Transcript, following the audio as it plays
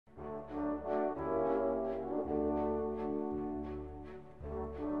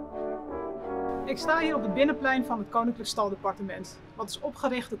Ik sta hier op het binnenplein van het Koninklijk Staldepartement, wat is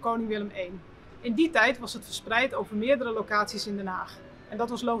opgericht door koning Willem I. In die tijd was het verspreid over meerdere locaties in Den Haag. En dat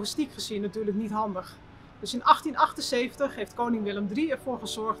was logistiek gezien natuurlijk niet handig. Dus in 1878 heeft koning Willem III ervoor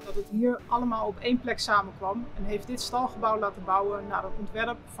gezorgd dat het hier allemaal op één plek samenkwam en heeft dit stalgebouw laten bouwen naar een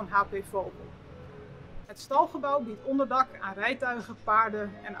ontwerp van H.P. Vogel. Het stalgebouw biedt onderdak aan rijtuigen,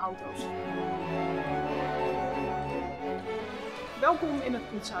 paarden en auto's. Welkom in het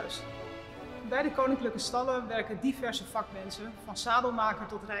koetshuis. Bij de Koninklijke Stallen werken diverse vakmensen, van zadelmaker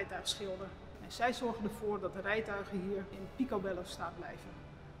tot rijtuigschilder. En zij zorgen ervoor dat de rijtuigen hier in picobello staat blijven.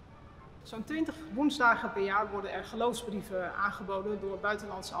 Zo'n 20 woensdagen per jaar worden er geloofsbrieven aangeboden door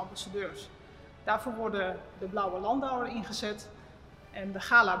buitenlandse ambassadeurs. Daarvoor worden de blauwe landauer ingezet en de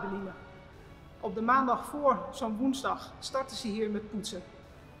galabeline. Op de maandag voor zo'n woensdag starten ze hier met poetsen.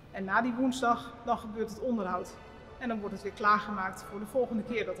 En na die woensdag dan gebeurt het onderhoud. En dan wordt het weer klaargemaakt voor de volgende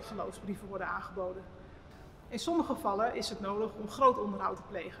keer dat de geloofsbrieven worden aangeboden. In sommige gevallen is het nodig om groot onderhoud te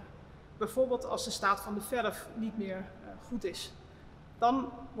plegen. Bijvoorbeeld als de staat van de verf niet meer goed is.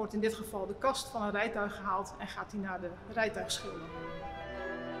 Dan wordt in dit geval de kast van een rijtuig gehaald en gaat die naar de rijtuigschilder.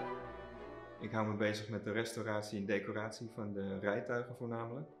 Ik hou me bezig met de restauratie en decoratie van de rijtuigen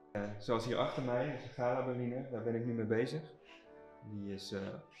voornamelijk. Zoals hier achter mij is de galabeline, daar ben ik nu mee bezig. Die is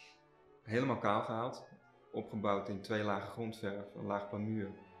helemaal kaal gehaald. Opgebouwd in 2 lagen grondverf, een laag plamuur.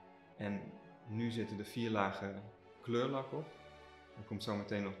 En nu zitten er 4 lagen kleurlak op. Er komt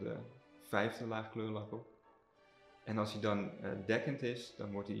zometeen nog de 5e laag kleurlak op. En als hij dan dekkend is,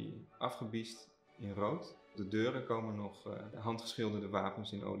 dan wordt hij afgebiest in rood. De deuren komen nog handgeschilderde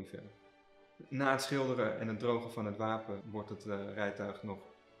wapens in olieverf. Na het schilderen en het drogen van het wapen wordt het rijtuig nog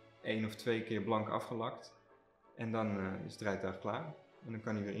 1 of 2 keer blank afgelakt. En dan is het rijtuig klaar en dan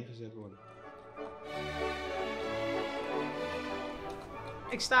kan hij weer ingezet worden.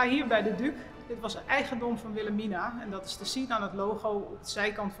 Ik sta hier bij de Duc. Dit was een eigendom van Wilhelmina en dat is te zien aan het logo op de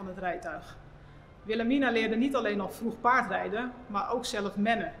zijkant van het rijtuig. Wilhelmina leerde niet alleen al vroeg paardrijden, maar ook zelf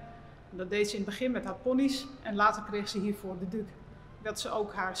mennen. En dat deed ze in het begin met haar ponies en later kreeg ze hiervoor de Duc, dat ze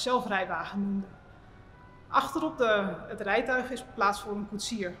ook haar zelfrijwagen noemde. Achterop het rijtuig is plaats voor een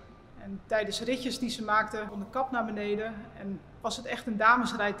koetsier. En tijdens ritjes die ze maakte, kon de kap naar beneden en was het echt een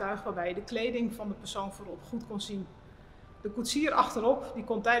damesrijtuig waarbij je de kleding van de persoon voorop goed kon zien. De koetsier achterop die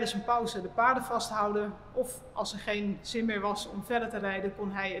kon tijdens een pauze de paarden vasthouden of als er geen zin meer was om verder te rijden,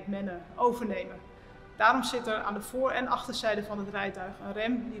 kon hij het mennen overnemen. Daarom zit er aan de voor- en achterzijde van het rijtuig een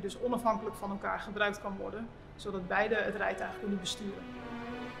rem die dus onafhankelijk van elkaar gebruikt kan worden, zodat beide het rijtuig kunnen besturen.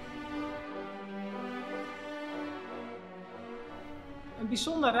 Een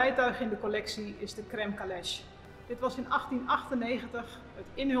bijzonder rijtuig in de collectie is de crème calèche. Dit was in 1898 het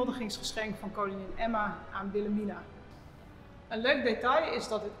inhuldigingsgeschenk van koningin Emma aan Wilhelmina. Een leuk detail is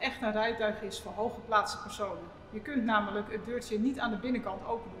dat het echt een rijtuig is voor hooggeplaatste personen. Je kunt namelijk het deurtje niet aan de binnenkant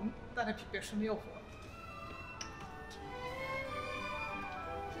open doen, daar heb je personeel voor.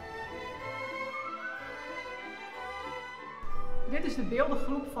 Dit is de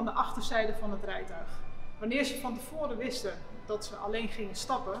beeldengroep van de achterzijde van het rijtuig. Wanneer ze van tevoren wisten dat ze alleen gingen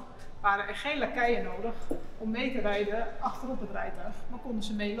stappen, waren er geen lakeien nodig om mee te rijden achterop het rijtuig, maar konden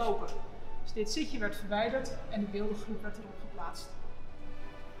ze meelopen. Dus dit zitje werd verwijderd en de beeldengroep werd erop geplaatst.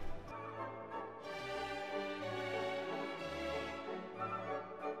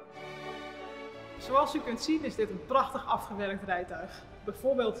 Zoals u kunt zien is dit een prachtig afgewerkt rijtuig.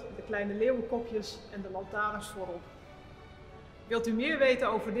 Bijvoorbeeld de kleine leeuwenkopjes en de lantaarns voorop. Wilt u meer weten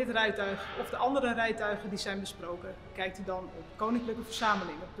over dit rijtuig of de andere rijtuigen die zijn besproken? Kijkt u dan op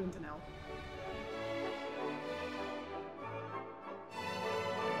koninklijkeverzamelingen.nl.